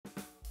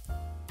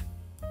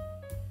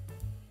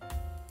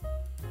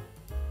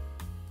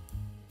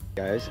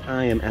Guys,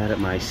 I am out at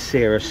my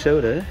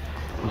Sarasota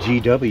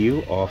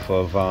GW off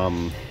of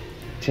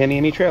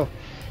Tamiami Trail,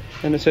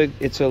 and it's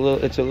a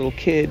little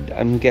kid.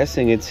 I'm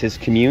guessing it's his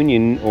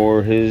communion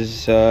or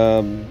his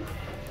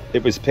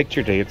it was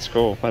picture day at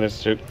school. That is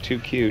so too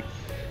cute.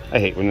 I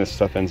hate when this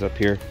stuff ends up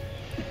here.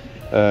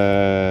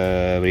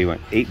 What do you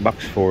want?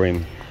 $8 for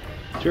him.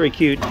 It's very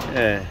cute.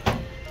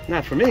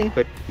 Not for me,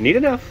 but neat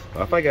enough.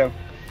 Off I go.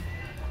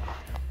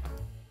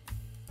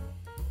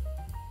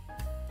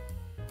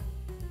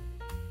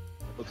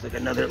 Looks like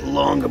another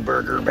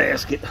Longaburger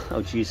basket.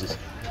 Oh Jesus,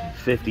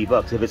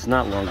 $50. If it's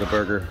not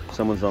Longaburger,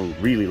 someone's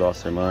really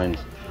lost their mind.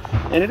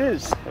 And it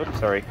is. Oh,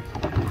 sorry.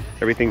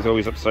 Everything's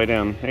always upside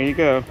down. There you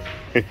go.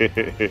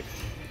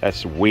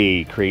 That's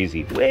way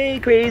crazy. Way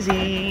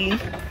crazy.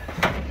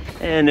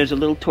 And there's a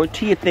little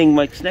tortilla thing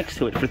next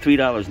to it for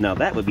 $3. Now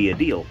that would be a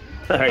deal.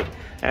 All right,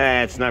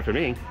 that's not for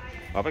me.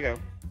 Off I go.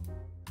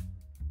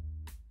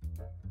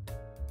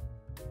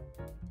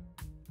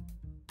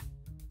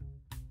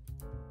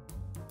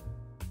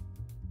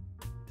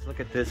 Look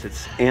at this,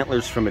 it's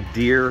antlers from a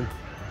deer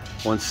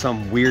on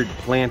some weird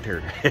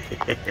planter.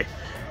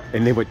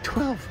 And they went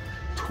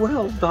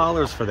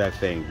 $12 for that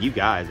thing. You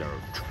guys are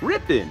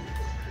tripping.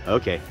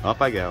 Okay,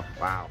 off I go.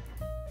 Wow.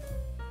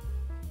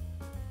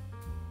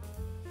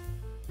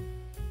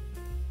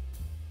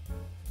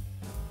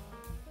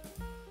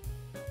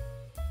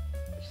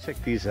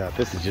 Check these out.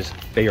 This is just,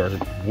 they are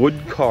wood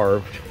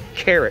carved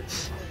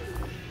carrots.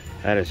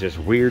 That is just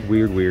weird,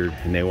 weird, weird.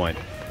 And they want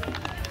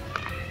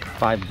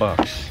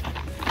 $5.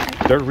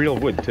 They're real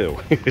wood too.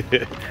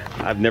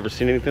 I've never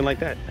seen anything like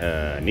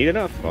that. Neat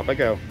enough. Off I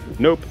go.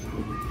 Nope.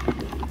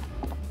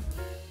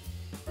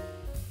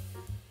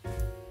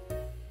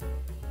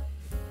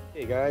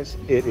 Hey guys,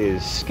 it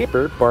is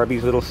Skipper,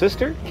 Barbie's little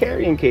sister,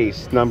 carrying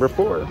case number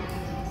 4.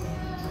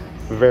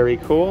 Very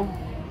cool.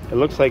 It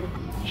looks like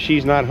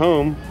she's not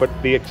home, but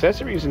the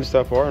accessories and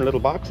stuff are in little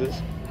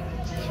boxes.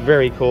 It's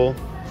very cool.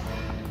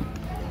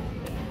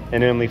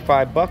 And only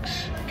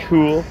 $5.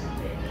 Cool.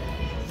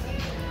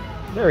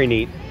 Very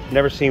neat.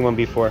 Never seen one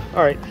before.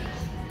 All right,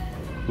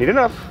 neat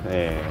enough,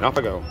 and off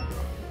I go.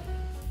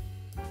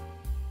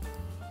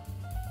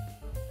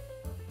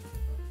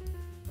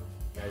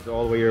 Guys,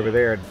 all the way over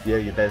there,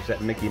 yeah, there's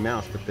that Mickey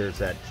Mouse, but there's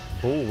that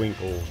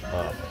Bullwinkle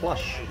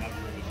plush.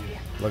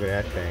 Look at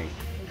that thing.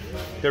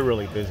 They're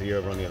really busy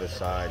over on the other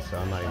side, so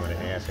I'm not even going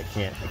to ask. I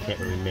can't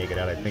really make it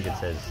out. I think it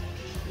says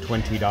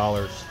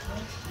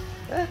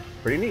 $20.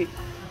 Pretty neat.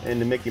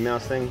 And the Mickey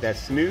Mouse thing,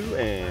 that's new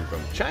and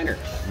from China.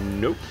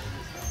 Nope.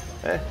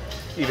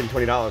 Even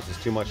 $20 is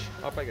too much.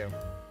 Off I go.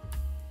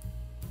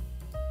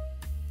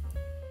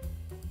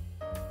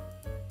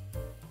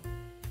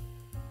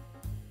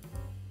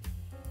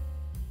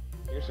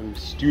 Here's some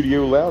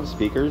studio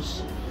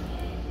loudspeakers.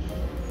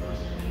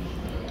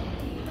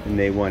 And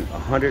they want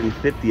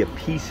 $150 a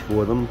piece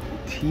for them.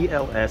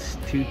 TLS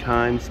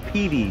 2x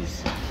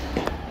PVs.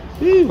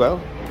 Ooh, well,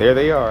 there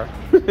they are.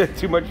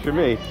 Too much for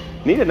me.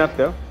 Neat enough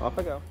though. Off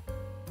I go.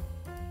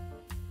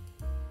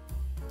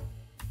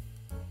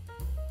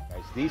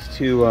 These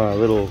two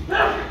little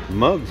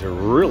mugs are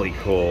really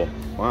cool.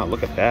 Wow,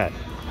 look at that.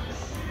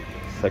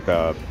 It's like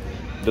a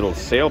little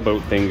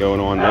sailboat thing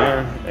going on there.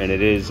 And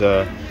it is,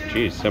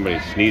 geez,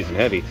 somebody's sneezing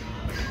heavy.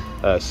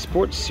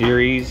 Sports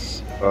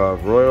Series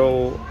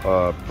Royal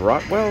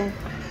Brotwell,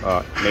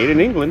 made in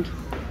England.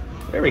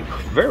 Very,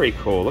 very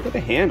cool. Look at the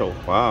handle.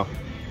 Wow.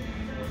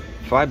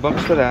 $5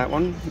 for that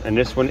one. And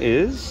this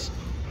one's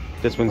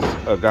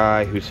a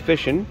guy who's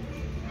fishing.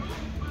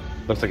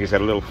 Looks like he's got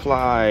a little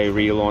fly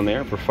reel on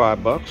there for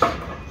 $5.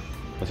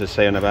 What's it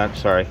say on the back?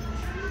 Sorry.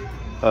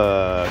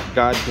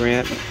 God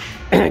grant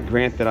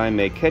that I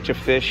may catch a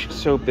fish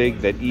so big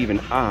that even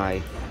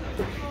I,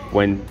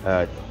 when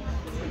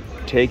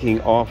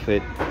taking off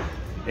it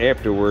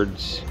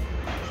afterwards,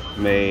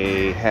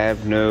 may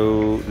have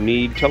no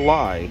need to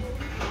lie.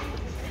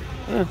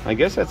 I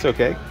guess that's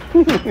okay.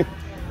 Did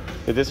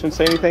this one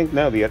say anything?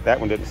 No, that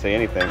one didn't say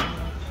anything.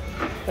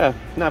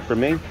 Not for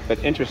me,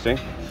 but interesting.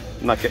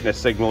 I'm not getting a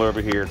signal over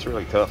here. It's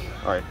really tough.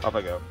 All right, off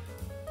I go.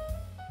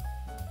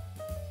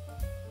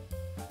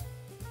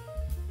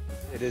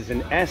 It is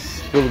an S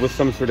filled with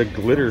some sort of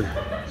glitter,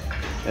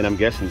 and I'm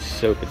guessing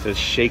soap. It says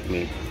shake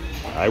me.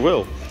 I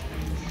will.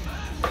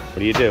 What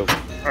do you do?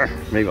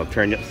 Maybe I'll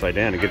turn you upside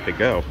down and get to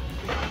go.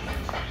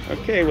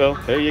 Okay, well,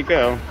 there you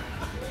go.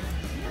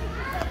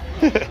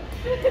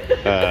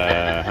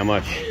 How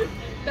much?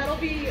 That'll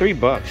be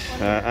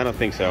 $3. I don't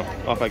think so.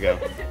 Off I go.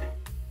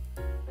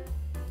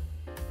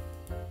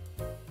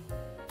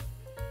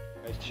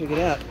 Check it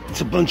out.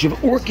 It's a bunch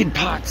of orchid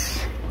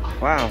pots.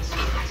 Wow.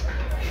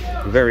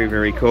 Very,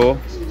 very cool.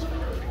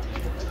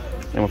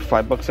 And with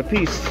 $5 a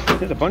piece.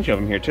 There's a bunch of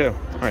them here too.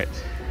 All right.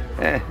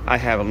 I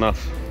have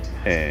enough.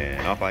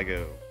 And off I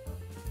go.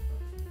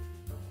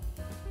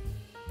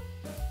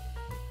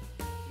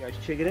 You guys,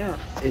 check it out.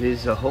 It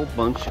is a whole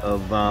bunch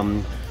of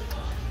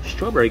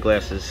strawberry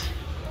glasses.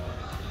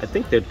 I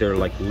think that they're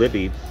like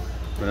Libby.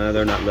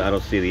 They're not. I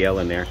don't see the L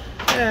in there.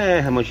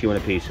 How much you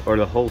want a piece? Or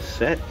the whole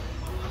set?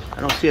 I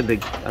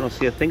don't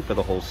see a thing for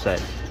the whole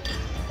set.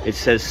 It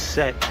says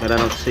set, but I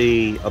don't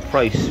see a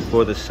price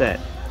for the set.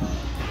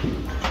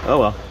 Oh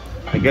well,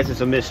 I guess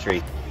it's a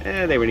mystery.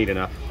 They were neat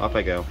enough. Off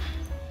I go.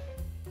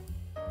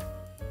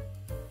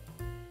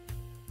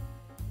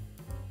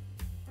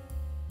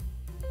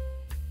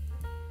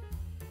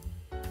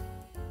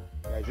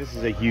 Guys, this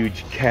is a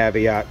huge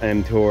caveat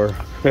emptor.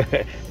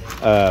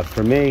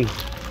 For me,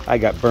 I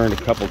got burned a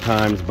couple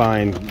times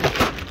buying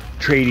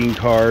trading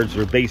cards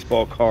or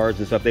baseball cards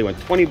and stuff. They went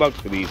 20 bucks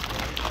for these.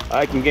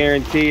 I can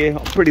guarantee you, I'll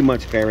pretty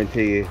much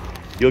guarantee you,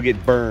 you'll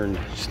get burned.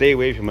 Stay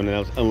away from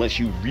it unless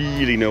you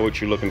really know what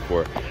you're looking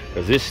for.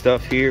 Because this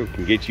stuff here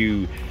can get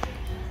you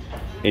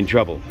in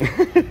trouble.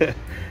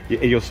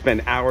 You'll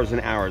spend hours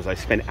and hours. I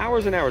spent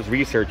hours and hours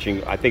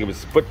researching, I think it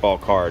was football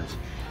cards.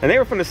 And they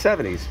were from the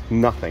 70s.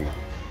 Nothing.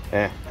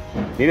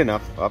 Neat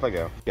enough. Off I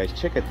go. Guys,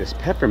 check out this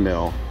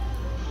peppermill.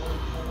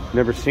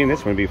 Never seen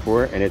this one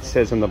before. And it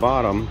says on the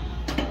bottom,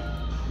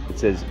 it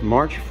says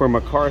March for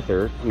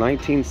MacArthur,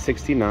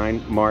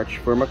 1969, March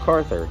for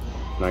MacArthur,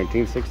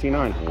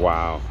 1969.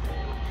 Wow.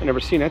 I've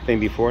never seen that thing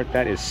before.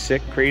 That is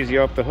sick, crazy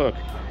off the hook.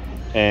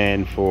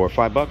 And for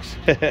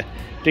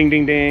 $5, ding,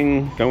 ding,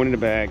 ding, going in the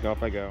bag,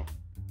 off I go.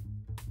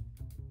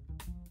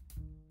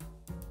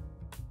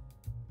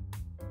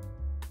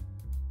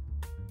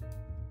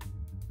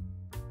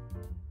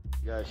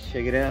 Guys,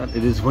 check it out.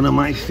 It is one of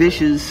my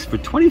fishes for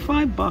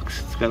 25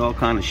 bucks. It's got all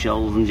kind of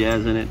shells and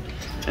jazz in it.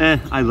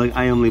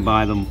 I only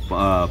buy them.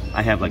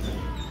 I have like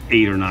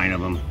 8 or 9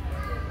 of them.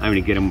 I'm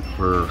gonna get them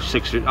for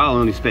 $6. I'll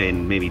only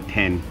spend maybe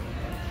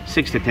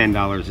 $6 to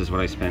 $10 is what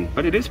I spend.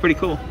 But it is pretty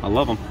cool. I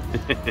love them.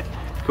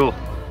 Cool.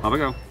 Off I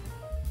go.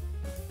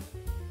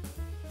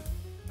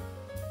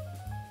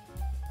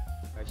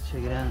 Guys,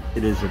 check it out.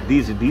 It is.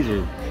 These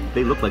are.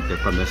 They look like they're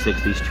from the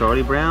 '60s.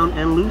 Charlie Brown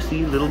and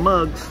Lucy, little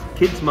mugs,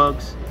 kids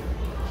mugs.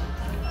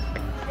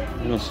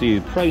 I don't see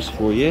a price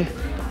for you.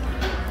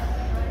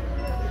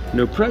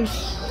 No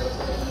price,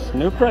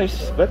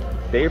 but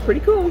they are pretty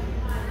cool.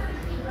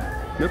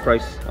 No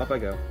price, off I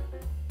go.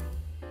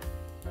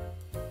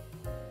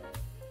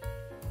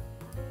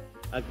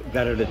 I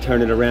got her to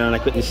turn it around. I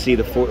couldn't see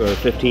the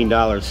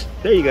 $15.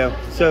 There you go.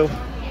 So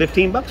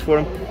 15 bucks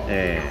for them.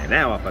 And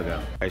now off I go.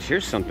 Guys,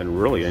 here's something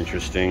really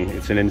interesting.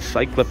 It's an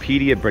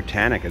Encyclopedia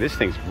Britannica. This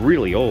thing's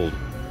really old.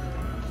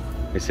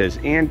 It says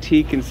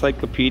Antique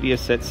Encyclopedia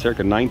set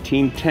circa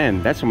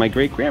 1910. That's when my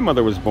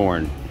great-grandmother was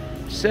born.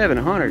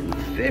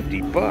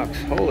 750 bucks.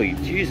 Holy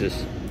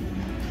Jesus.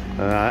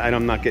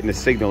 I'm not getting a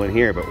signal in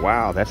here, but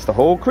wow, that's the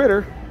whole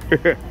critter.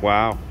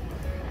 Wow.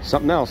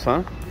 Something else,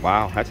 huh?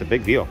 Wow, that's a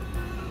big deal.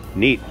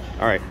 Neat.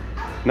 All right.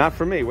 Not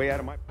for me. Way out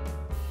of my...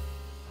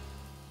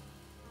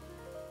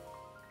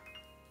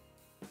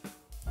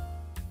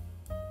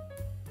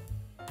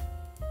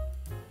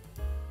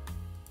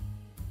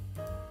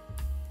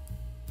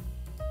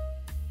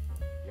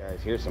 Guys,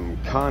 here's some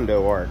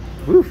condo art.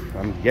 Oof,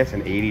 I'm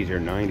guessing 80s or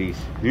 90s.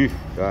 Oof,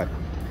 God.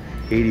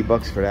 80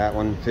 bucks for that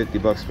one, 50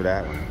 bucks for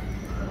that one.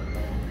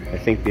 I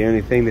think the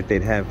only thing that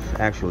they'd have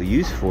actual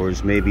use for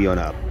is maybe on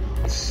a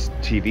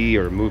TV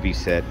or movie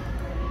set.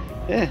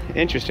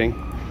 Interesting.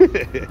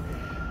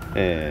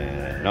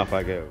 And off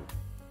I go.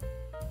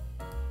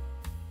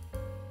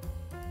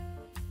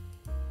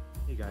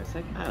 Hey guys,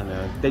 I don't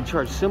know. They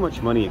charge so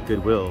much money at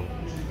Goodwill,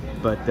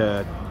 but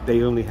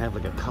they only have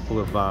like a couple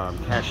of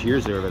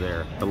cashiers over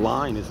there. The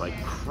line is like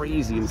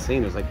crazy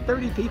insane. There's like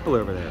 30 people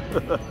over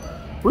there.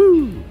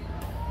 Woo!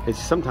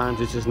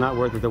 Sometimes it's just not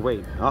worth it to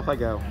wait. Off I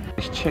go.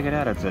 Just check it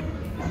out. It's a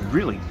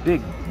really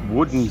big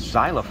wooden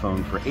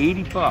xylophone for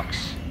 80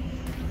 bucks.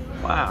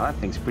 Wow, that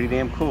thing's pretty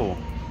damn cool.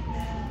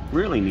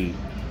 Really neat.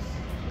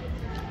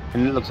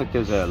 And it looks like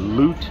there's a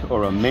lute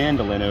or a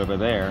mandolin over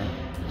there.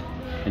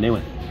 And they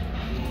went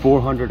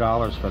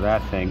 $400 for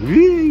that thing.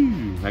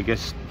 Woo! I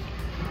guess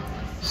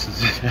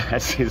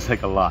that seems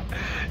like a lot.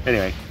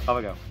 Anyway, off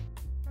I go.